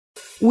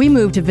We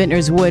moved to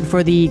Vintner's Wood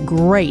for the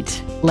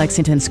great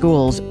Lexington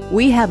schools.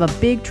 We have a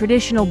big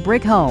traditional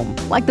brick home,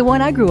 like the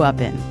one I grew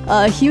up in.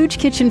 A huge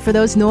kitchen for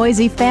those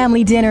noisy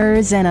family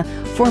dinners and a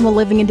formal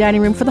living and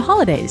dining room for the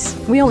holidays.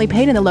 We only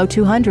paid in the low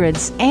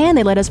 200s, and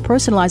they let us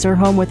personalize our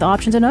home with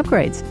options and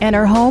upgrades. And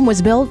our home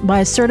was built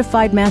by a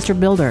certified master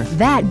builder.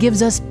 That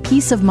gives us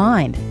peace of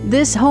mind.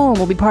 This home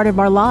will be part of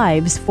our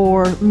lives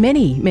for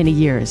many, many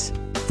years.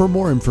 For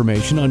more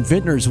information on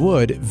Vintner's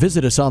Wood,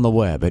 visit us on the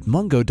web at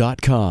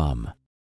mungo.com.